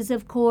produces,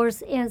 of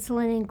course,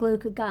 insulin and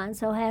glucagon,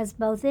 so has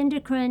both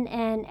endocrine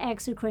and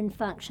exocrine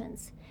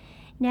functions.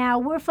 Now,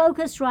 we're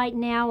focused right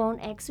now on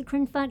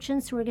exocrine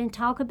functions, so we're going to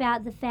talk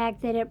about the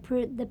fact that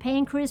the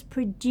pancreas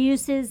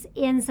produces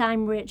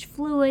enzyme-rich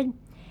fluid.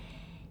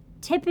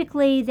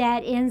 Typically,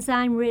 that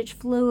enzyme-rich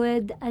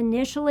fluid,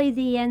 initially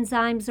the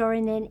enzymes are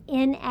in an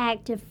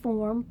inactive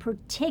form,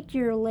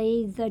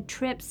 particularly the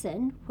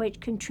trypsin,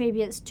 which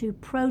contributes to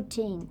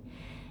protein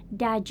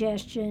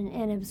digestion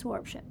and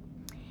absorption.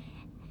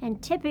 And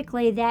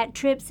typically, that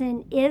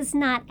trypsin is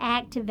not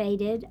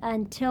activated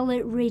until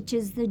it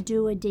reaches the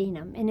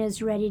duodenum and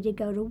is ready to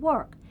go to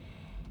work.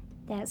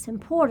 That's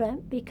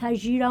important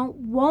because you don't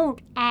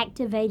want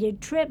activated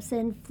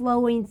trypsin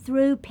flowing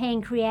through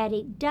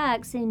pancreatic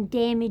ducts and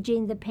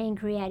damaging the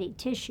pancreatic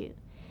tissue.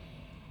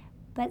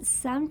 But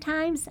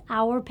sometimes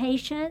our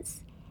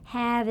patients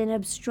have an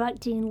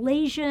obstructing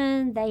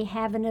lesion, they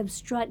have an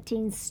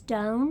obstructing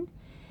stone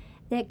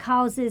that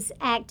causes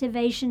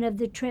activation of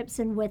the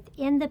trypsin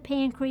within the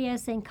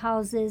pancreas and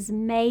causes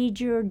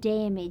major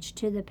damage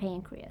to the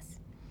pancreas.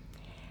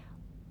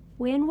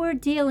 When we're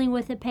dealing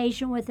with a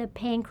patient with a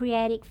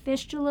pancreatic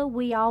fistula,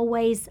 we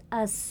always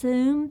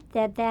assume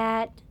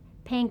that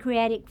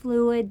pancreatic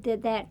fluid,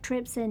 that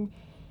trypsin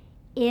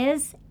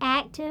is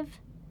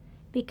active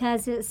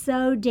because it's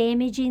so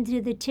damaging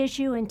to the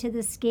tissue and to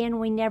the skin,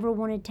 we never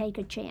want to take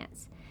a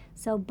chance.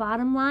 So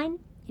bottom line,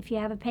 If you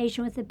have a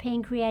patient with a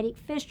pancreatic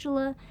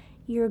fistula,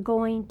 you're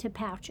going to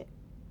pouch it.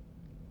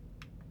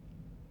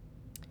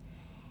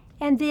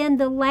 And then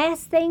the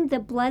last thing, the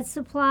blood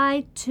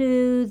supply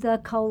to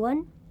the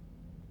colon.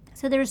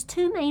 So there's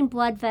two main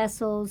blood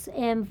vessels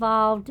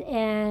involved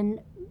in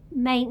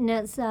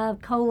maintenance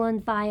of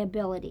colon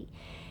viability.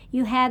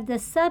 You have the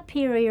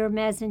superior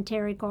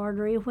mesenteric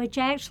artery, which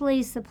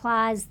actually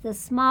supplies the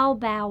small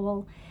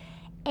bowel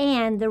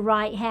and the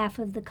right half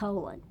of the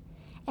colon.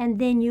 And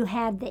then you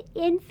have the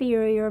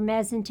inferior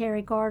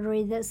mesenteric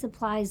artery that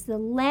supplies the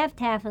left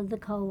half of the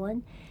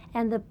colon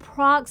and the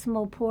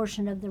proximal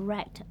portion of the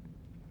rectum.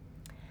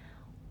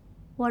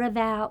 What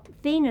about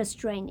venous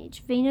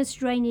drainage? Venous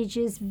drainage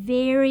is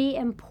very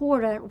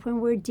important when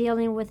we're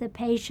dealing with a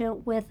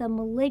patient with a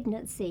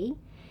malignancy,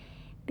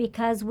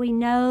 because we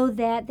know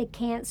that the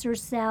cancer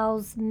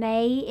cells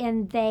may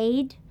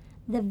invade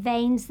the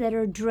veins that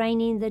are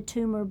draining the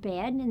tumor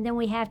bed, and then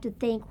we have to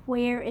think,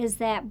 where is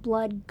that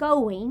blood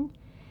going?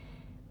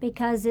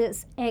 Because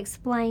it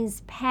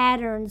explains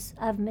patterns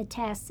of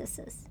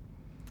metastasis.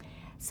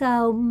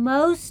 So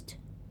most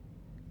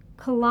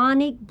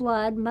colonic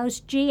blood,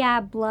 most GI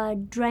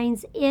blood,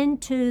 drains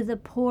into the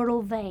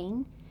portal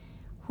vein,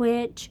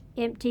 which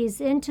empties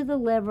into the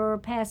liver,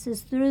 passes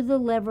through the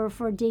liver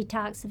for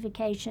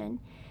detoxification,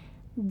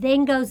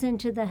 then goes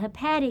into the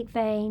hepatic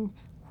vein,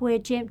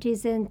 which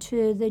empties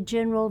into the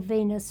general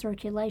venous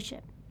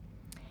circulation.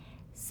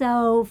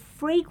 So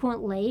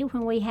frequently,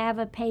 when we have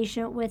a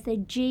patient with a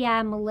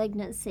GI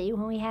malignancy,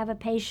 when we have a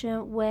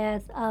patient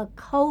with a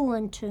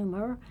colon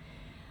tumor,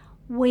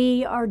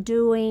 we are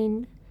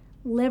doing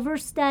liver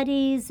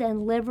studies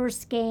and liver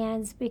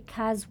scans,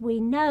 because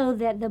we know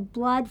that the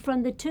blood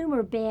from the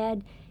tumor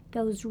bed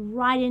goes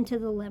right into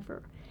the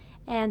liver,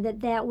 and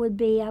that would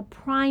be a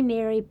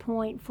primary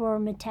point for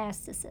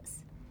metastasis.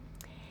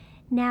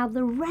 Now,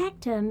 the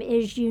rectum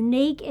is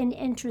unique and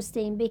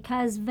interesting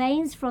because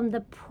veins from the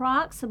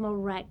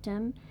proximal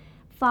rectum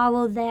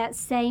follow that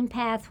same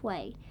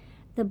pathway.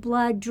 The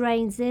blood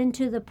drains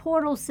into the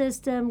portal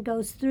system,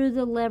 goes through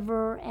the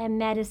liver, and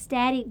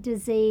metastatic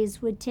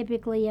disease would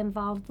typically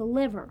involve the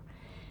liver.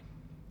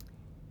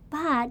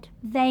 But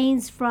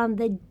veins from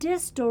the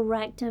distal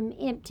rectum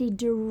empty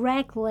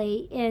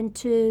directly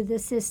into the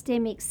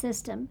systemic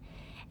system.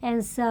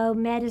 And so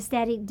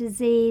metastatic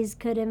disease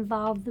could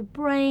involve the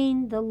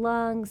brain, the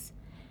lungs,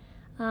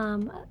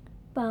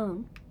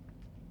 bone.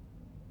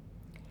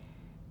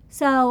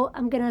 So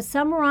I'm going to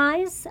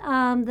summarize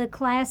the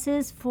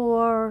classes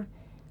for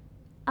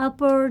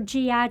upper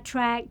GI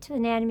tract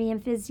anatomy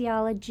and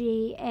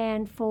physiology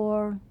and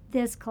for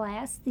this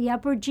class. The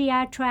upper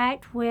GI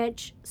tract,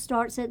 which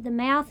starts at the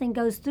mouth and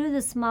goes through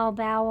the small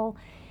bowel,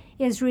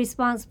 is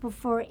responsible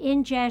for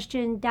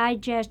ingestion,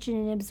 digestion,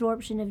 and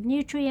absorption of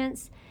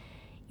nutrients.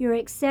 Your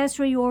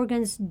accessory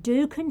organs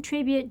do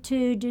contribute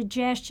to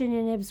digestion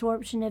and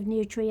absorption of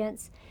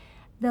nutrients.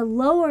 The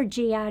lower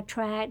GI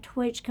tract,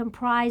 which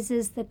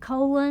comprises the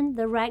colon,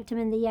 the rectum,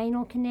 and the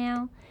anal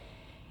canal,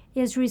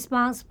 is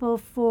responsible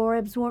for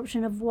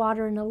absorption of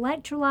water and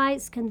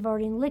electrolytes,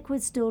 converting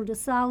liquid stool to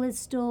solid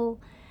stool,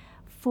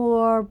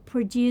 for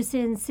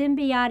producing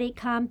symbiotic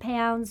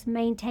compounds,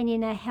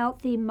 maintaining a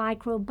healthy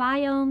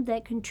microbiome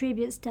that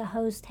contributes to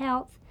host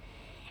health,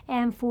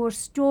 and for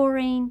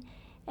storing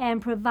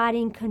and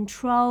providing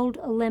controlled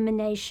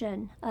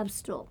elimination of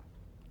stool.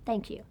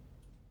 Thank you.